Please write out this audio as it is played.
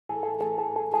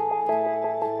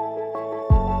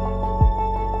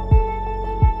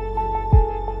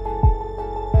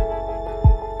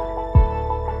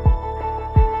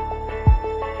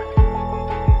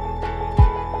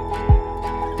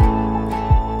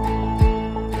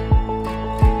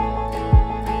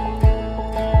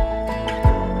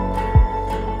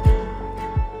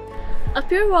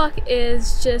Pier Walk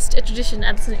is just a tradition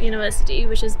at the university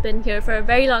which has been here for a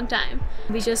very long time.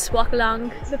 We just walk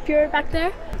along the pier back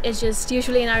there. It's just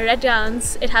usually in our red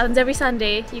gowns. It happens every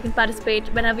Sunday. You can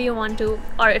participate whenever you want to,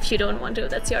 or if you don't want to,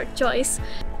 that's your choice.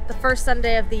 The first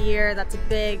Sunday of the year, that's a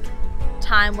big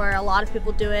time where a lot of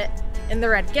people do it in the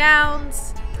red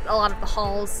gowns. A lot of the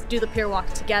halls do the pier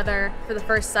walk together for the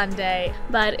first Sunday.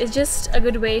 But it's just a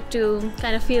good way to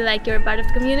kind of feel like you're a part of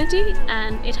the community,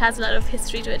 and it has a lot of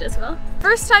history to it as well.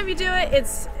 First time you do it,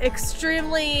 it's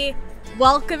extremely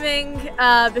welcoming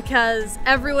because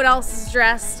everyone else is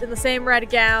dressed in the same red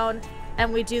gown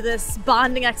and we do this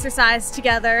bonding exercise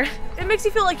together. It makes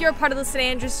you feel like you're a part of the St.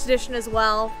 Andrew's tradition as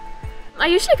well. I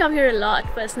usually come here a lot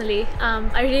personally.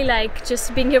 I really like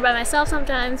just being here by myself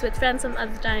sometimes, with friends some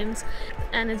other times,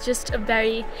 and it's just a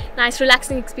very nice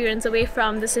relaxing experience away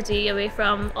from the city, away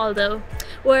from all the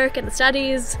work and the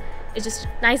studies. It's just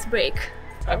a nice break.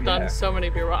 I've done so many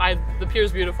pier walks. The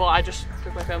pier's beautiful. I just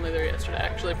took my family there yesterday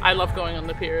actually. I love going on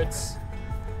the pier. It's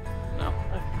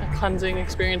a cleansing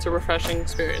experience, a refreshing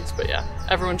experience, but yeah,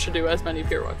 everyone should do as many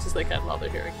pier walks as they can while they're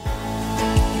here.